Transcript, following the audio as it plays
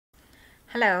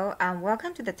Hello,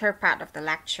 welcome to the third part of the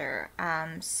lecture.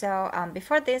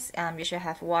 Before this, you should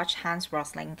have watched Hans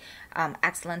Rosling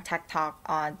excellent TED Talk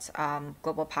on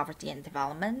global poverty and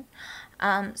development.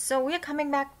 So we are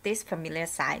coming back these familiar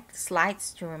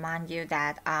slides to remind you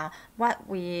that what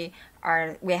we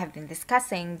have been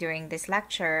discussing during this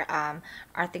lecture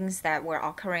are things that were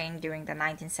occurring during the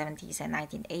 1970s and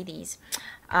 1980s.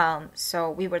 So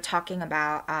we were talking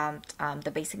about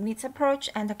the basic needs approach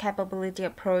and the capability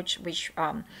approach, which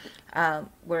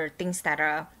were things that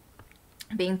are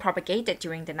being propagated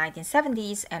during the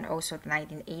 1970s and also the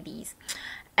 1980s.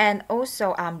 And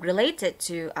also related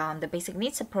to the basic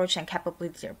needs approach and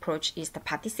capability approach is the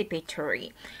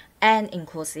participatory and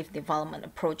inclusive development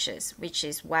approaches, which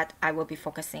is what I will be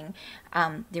focusing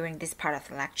during this part of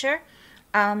the lecture.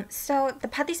 So the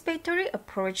participatory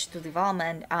approach to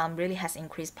development really has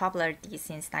increased popularity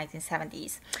since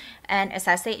 1970s, and as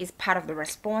I say, is part of the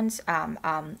response,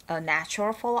 a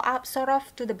natural follow-up sort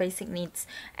of to the basic needs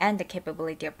and the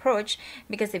capability approach.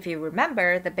 Because if you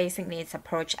remember, the basic needs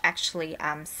approach actually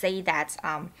say that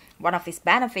one of its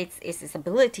benefits is its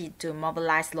ability to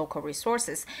mobilize local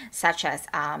resources, such as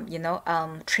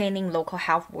training local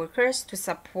health workers to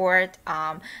support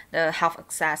the health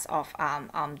access of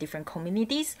different communities.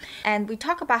 And we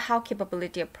talk about how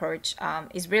capability approach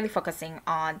is really focusing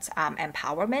on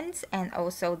empowerment and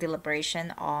also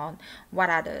deliberation on what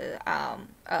are the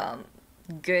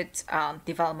good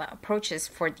development approaches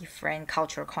for different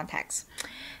cultural contexts.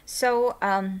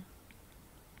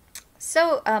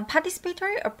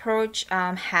 Participatory approach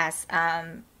has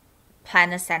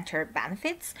planner-centered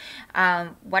benefits.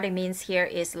 What it means here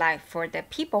is like for the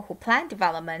people who plan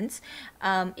developments,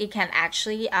 it can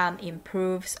actually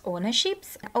improve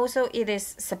ownerships. Also, it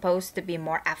is supposed to be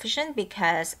more efficient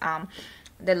because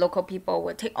the local people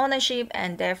will take ownership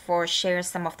and therefore share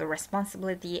some of the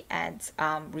responsibility and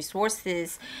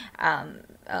resources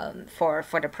for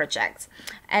the project.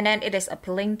 And then it is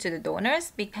appealing to the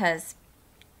donors because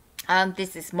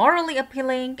this is morally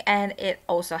appealing and it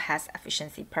also has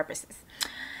efficiency purposes.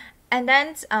 And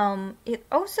then it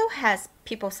also has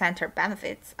people-centered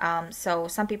benefits. So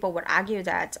some people would argue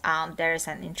that there is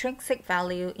an intrinsic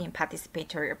value in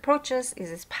participatory approaches. It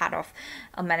is part of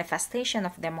a manifestation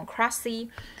of democracy.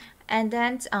 And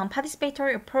then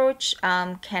participatory approach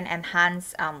can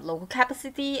enhance local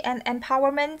capacity and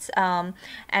empowerment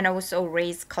and also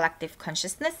raise collective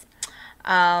consciousness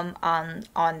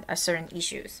on certain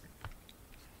issues.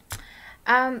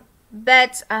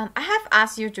 But I have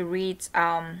asked you to read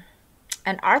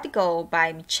an article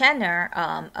by Chenner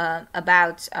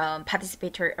about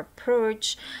participatory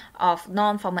approach of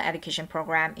non-formal education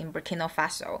program in Burkina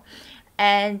Faso.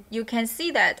 And you can see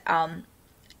that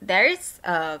there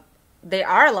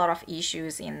are a lot of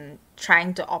issues in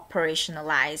trying to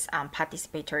operationalize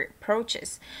participatory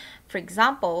approaches. For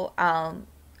example,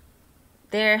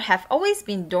 there have always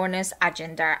been donors'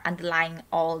 agenda underlying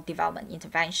all development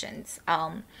interventions.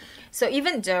 So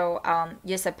even though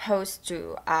you're supposed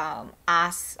to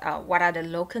ask what are the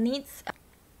local needs,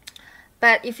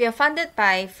 but if you're funded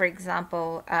by, for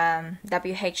example,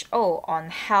 WHO on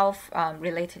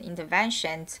health-related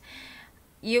interventions,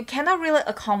 you cannot really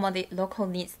accommodate local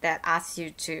needs that ask you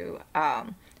to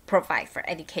provide for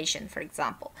education, for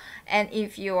example. And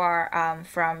if you are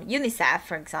from UNICEF,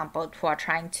 for example, who are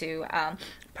trying to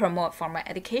promote formal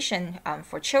education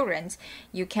for children,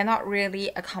 you cannot really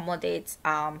accommodate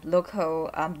local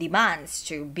demands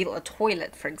to build a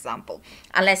toilet, for example,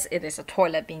 unless it is a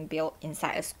toilet being built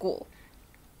inside a school.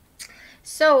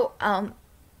 So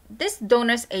these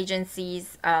donors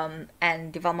agencies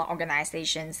and development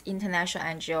organizations, international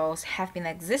NGOs, have been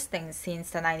existing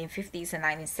since the 1950s and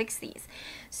 1960s.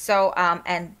 So,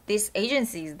 and these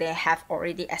agencies, they have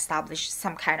already established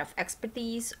some kind of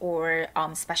expertise or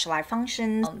specialized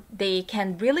functions. They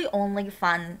can really only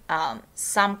fund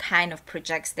some kind of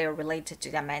projects that are related to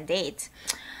their mandate.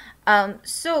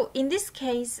 So in this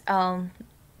case,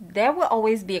 there will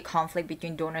always be a conflict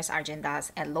between donors'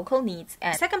 agendas and local needs.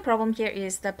 And the second problem here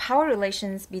is the power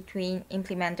relations between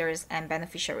implementers and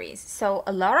beneficiaries. So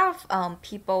a lot of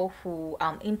people who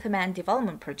implement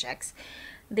development projects,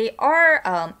 they are,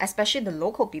 especially the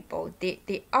local people,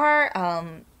 they are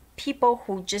people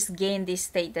who just gained this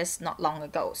status not long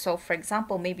ago. So for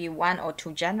example, maybe 1 or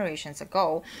 2 generations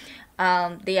ago,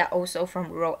 they are also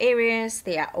from rural areas.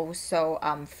 They are also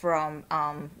from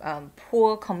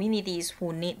poor communities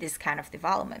who need this kind of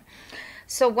development.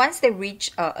 So once they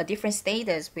reach a different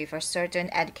status with a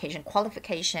certain education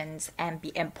qualifications and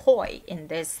be employed in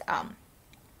this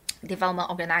development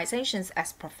organizations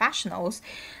as professionals,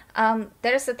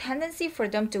 there's a tendency for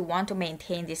them to want to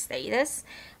maintain this status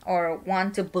or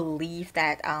want to believe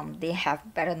that they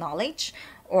have better knowledge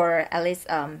or at least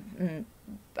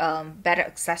better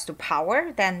access to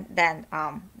power than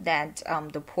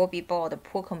the poor people or the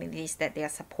poor communities that they are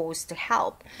supposed to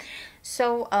help.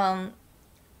 So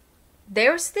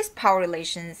there's this power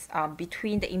relations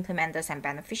between the implementers and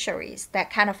beneficiaries that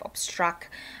kind of obstruct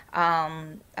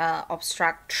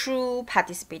true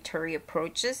participatory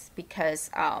approaches, because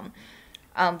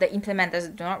the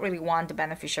implementers do not really want the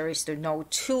beneficiaries to know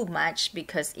too much,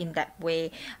 because in that way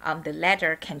the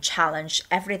latter can challenge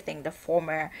everything the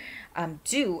former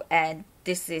do, and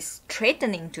this is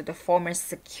threatening to the former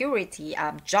security,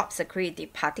 job security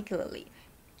particularly,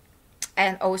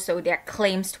 and also their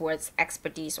claims towards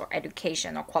expertise or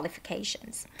education or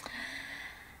qualifications.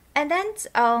 And then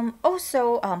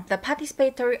the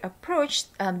participatory approach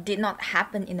did not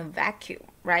happen in a vacuum,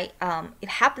 right? It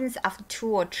happens after 2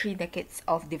 or 3 decades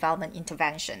of development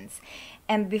interventions.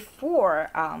 And before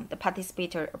the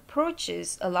participatory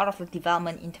approaches, a lot of the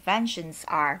development interventions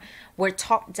were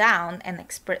top-down and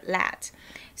expert-led.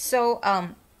 So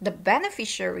the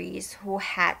beneficiaries who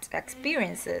had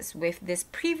experiences with these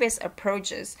previous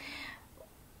approaches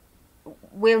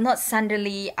will not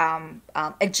suddenly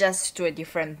adjust to a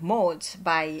different mode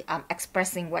by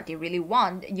expressing what they really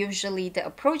want. Usually the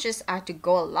approaches are to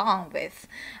go along with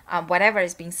whatever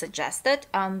is being suggested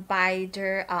by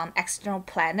their external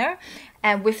planner,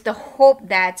 and with the hope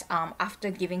that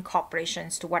after giving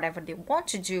corporations to whatever they want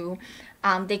to do,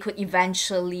 they could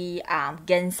eventually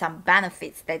gain some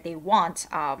benefits that they want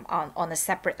on a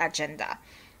separate agenda.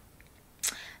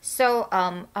 So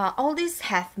all these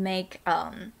have made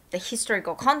the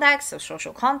historical context, the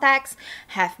social context,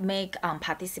 have made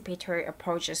participatory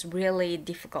approaches really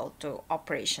difficult to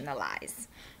operationalize.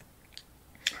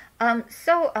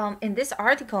 In this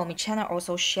article, Michena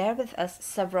also shared with us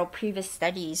several previous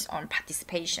studies on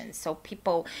participation. So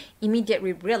people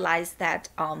immediately realize that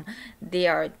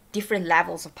there are different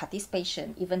levels of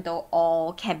participation, even though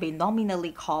all can be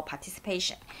nominally called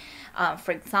participation.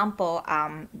 For example,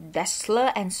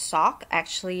 Dessler and Salk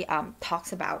actually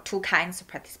talks about 2 kinds of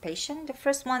participation. The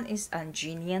first one is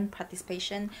Jungian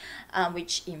participation,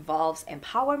 which involves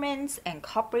empowerment and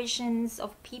corporations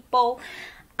of people.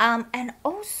 And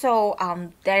also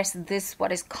there's this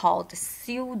what is called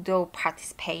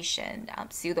pseudo-participation,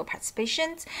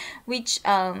 which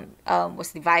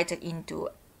was divided into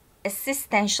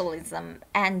existentialism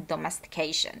and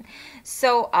domestication.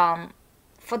 So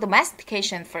for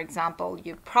domestication, for example,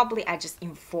 you probably are just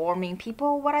informing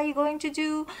people what are you going to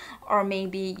do, or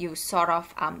maybe you sort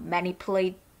of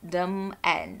manipulate them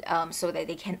and so that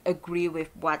they can agree with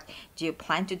what you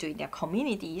plan to do in their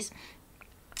communities.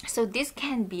 So this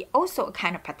can be also a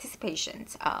kind of participation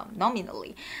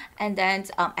nominally. And then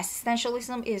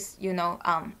existentialism is,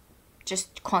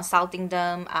 just consulting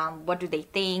them, what do they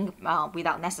think,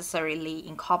 without necessarily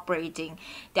incorporating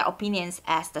their opinions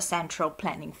as the central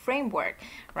planning framework.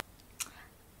 Right?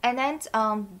 And then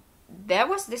there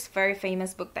was this very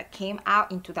famous book that came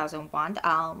out in 2001.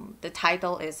 The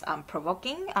title is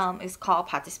provoking. It's called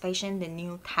Participation, the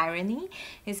New Tyranny.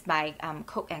 It's by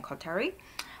Cook and Kothari.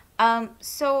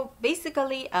 So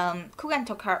basically, Cook and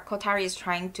Kothari is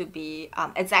trying to be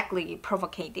exactly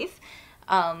provocative,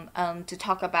 to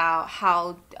talk about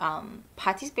how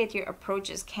participatory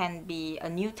approaches can be a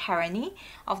new tyranny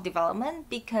of development,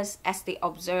 because as they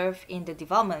observe in the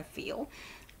development field,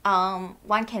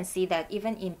 one can see that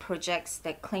even in projects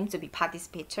that claim to be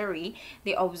participatory,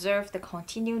 they observe the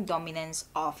continued dominance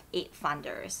of 8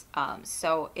 funders.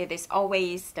 So it is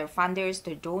always the funders,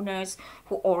 the donors,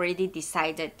 who already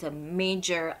decided the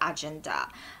major agenda.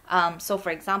 So for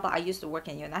example, I used to work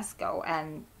in UNESCO,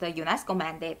 and the UNESCO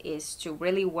mandate is to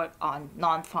really work on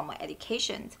non-formal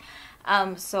education.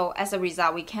 So as a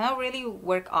result, we cannot really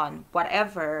work on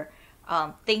whatever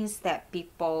things that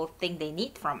people think they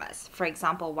need from us. For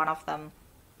example, one of the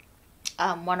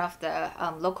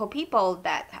local people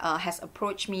that has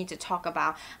approached me to talk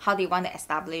about how they want to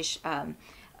establish a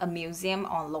museum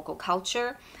on local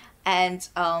culture. And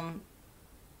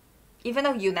even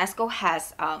though UNESCO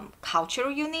has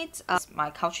cultural units, my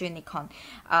cultural unit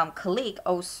colleague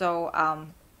also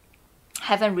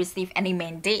haven't received any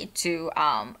mandate to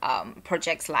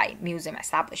projects like museum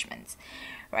establishments.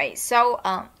 Right, so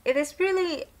it is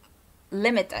really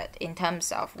limited in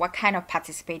terms of what kind of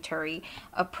participatory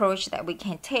approach that we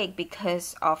can take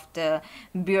because of the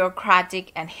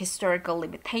bureaucratic and historical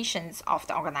limitations of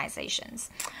the organizations.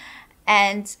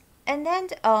 And then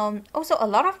also a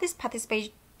lot of these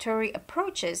participatory participatory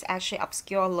approaches actually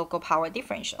obscure local power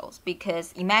differentials,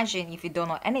 because imagine if you don't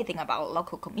know anything about a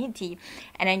local community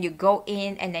and then you go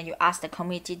in and then you ask the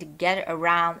community to gather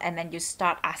around and then you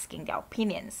start asking their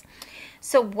opinions.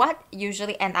 So what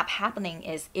usually end up happening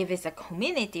is, if it's a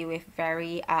community with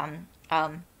very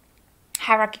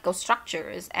hierarchical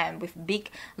structures and with big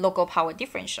local power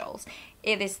differentials,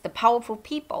 it is the powerful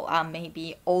people,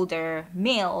 maybe older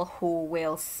male, who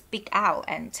will speak out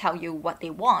and tell you what they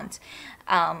want.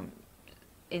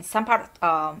 In some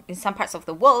parts of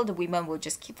the world, women will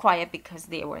just keep quiet because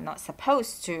they were not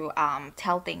supposed to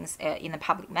tell things in a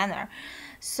public manner.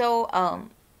 So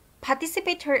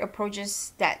participatory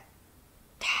approaches that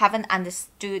haven't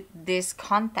understood this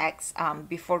context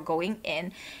before going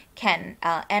in can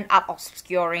end up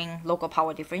obscuring local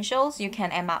power differentials. You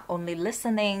can end up only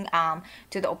listening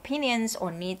to the opinions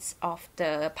or needs of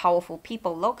the powerful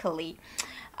people locally,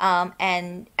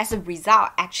 and as a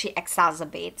result actually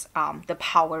exacerbates the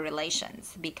power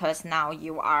relations, because now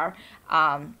you are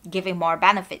giving more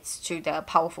benefits to the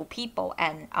powerful people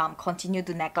and continue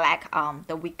to neglect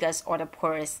the weakest or the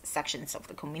poorest sections of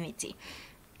the community.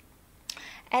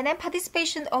 And then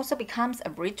participation also becomes a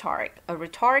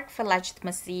rhetoric for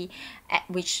legitimacy,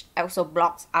 which also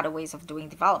blocks other ways of doing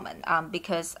development,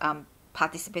 because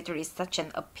participatory is such an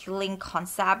appealing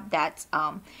concept that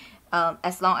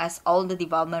as long as all the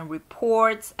development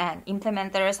reports and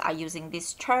implementers are using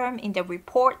this term in their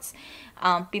reports,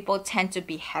 people tend to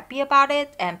be happy about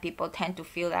it, and people tend to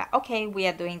feel that, okay, we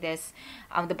are doing this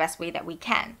the best way that we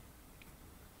can.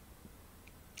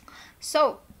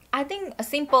 So I think a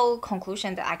simple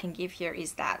conclusion that I can give here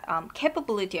is that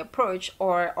capability approach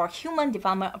or human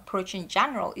development approach in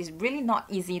general is really not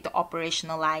easy to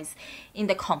operationalize in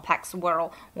the complex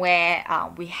world where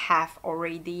we have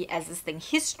already existing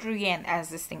history and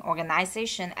existing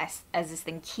organization as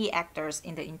existing key actors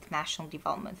in the international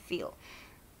development field.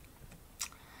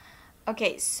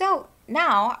 Okay, so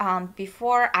now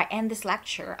before I end this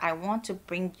lecture, I want to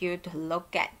bring you to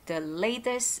look at the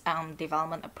latest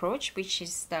development approach, which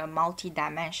is the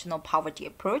multidimensional poverty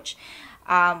approach,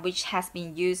 which has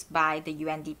been used by the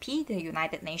UNDP, the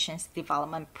United Nations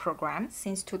Development Program,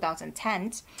 since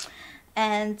 2010.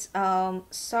 And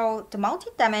so the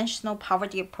multidimensional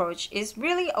poverty approach is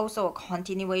really also a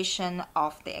continuation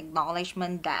of the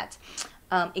acknowledgement that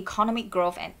economic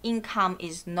growth and income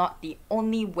is not the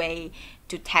only way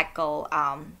to tackle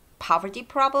poverty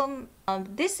problem.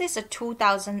 This is a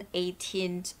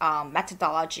 2018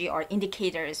 methodology or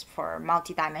indicators for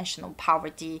multidimensional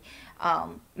poverty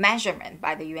measurement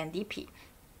by the UNDP.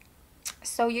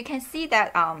 So you can see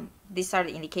that these are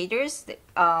the indicators.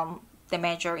 The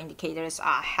major indicators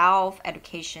are health,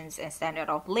 education, and standard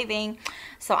of living.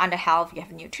 So under health, you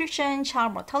have nutrition,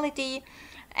 child mortality,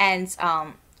 and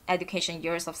education,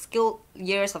 years of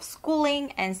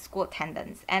schooling, and school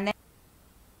attendance. And then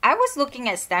I was looking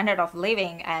at standard of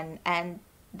living, and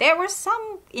there were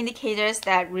some indicators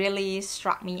that really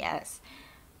struck me as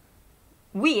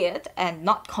weird and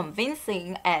not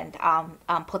convincing and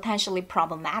potentially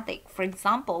problematic. For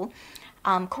example,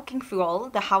 cooking fuel,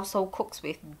 the household cooks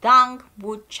with dung,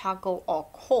 wood, charcoal, or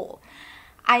coal.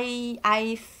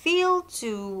 I fail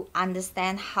to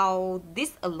understand how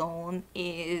this alone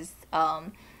is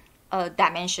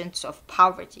dimensions of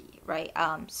poverty, right?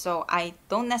 So I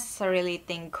don't necessarily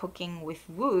think cooking with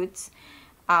woods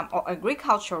or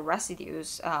agricultural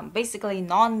residues, basically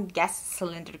non-gas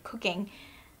cylinder cooking,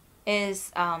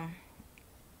 is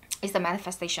a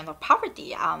manifestation of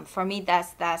poverty. For me,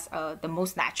 that's the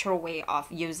most natural way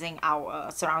of using our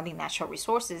surrounding natural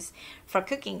resources for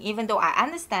cooking, even though I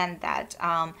understand that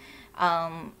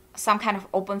some kind of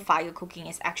open fire cooking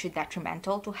is actually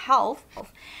detrimental to health.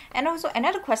 And also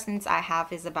another questions I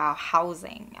have is about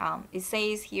housing. It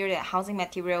says here that housing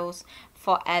materials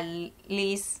for at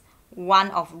least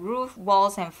one of roof,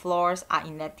 walls, and floors are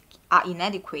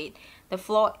inadequate. The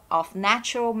floor of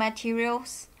natural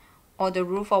materials or the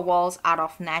roof or walls out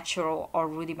of natural or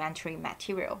rudimentary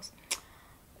materials.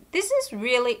 This is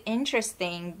really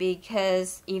interesting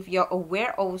because if you're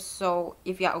aware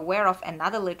of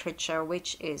another literature,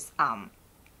 which is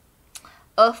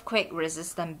earthquake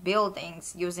resistant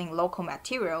buildings using local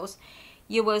materials,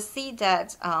 you will see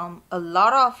that a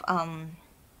lot of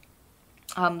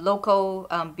local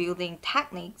building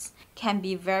techniques can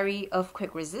be very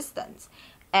earthquake resistant.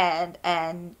 And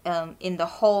in the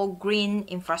whole green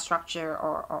infrastructure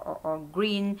or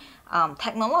green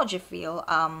technology field,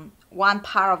 one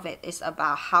part of it is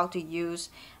about how to use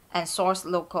and source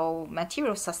local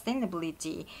material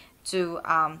sustainability to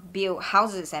build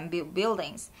houses and build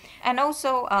buildings. And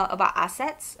also about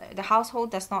assets. The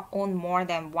household does not own more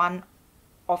than one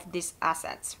of these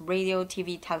assets: radio,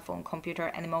 TV, telephone, computer,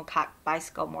 animal, cat,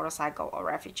 bicycle, motorcycle, or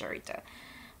refrigerator,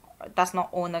 does not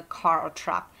own a car or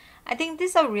truck. I think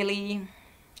these are really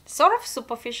sort of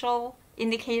superficial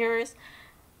indicators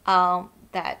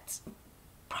that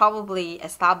probably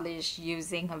established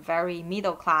using a very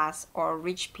middle class or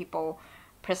rich people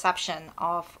perception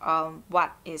of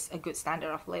what is a good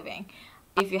standard of living.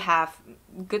 If you have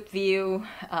good view,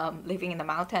 living in the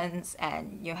mountains,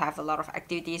 and you have a lot of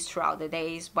activities throughout the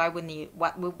days, why would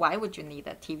you need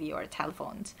a TV or a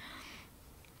telephone?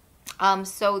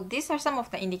 So these are some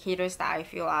of the indicators that I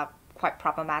feel are quite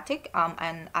problematic,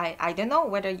 and I don't know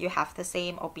whether you have the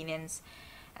same opinions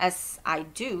as I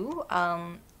do.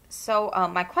 So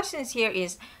my question here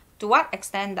is, to what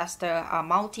extent does the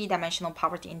multi-dimensional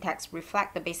poverty index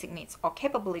reflect the basic needs or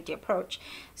capability approach?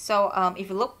 So if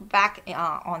you look back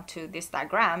onto this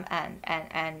diagram,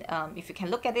 and if you can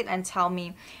look at it and tell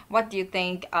me, what do you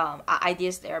think are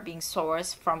ideas that are being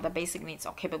sourced from the basic needs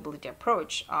or capability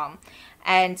approach?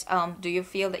 And do you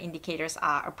feel the indicators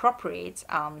are appropriate?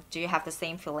 Do you have the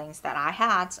same feelings that I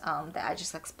had, that I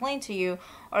just explained to you?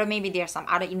 Or maybe there are some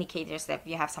other indicators that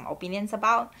you have some opinions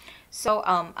about. So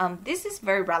this is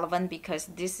very relevant because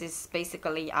this is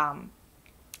basically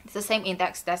it's the same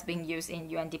index that's being used in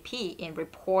UNDP in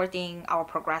reporting our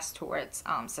progress towards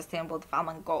sustainable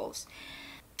development goals.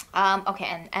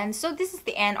 Okay, and so this is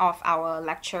the end of our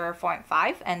lecture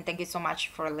 4.5, and thank you so much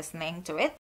for listening to it.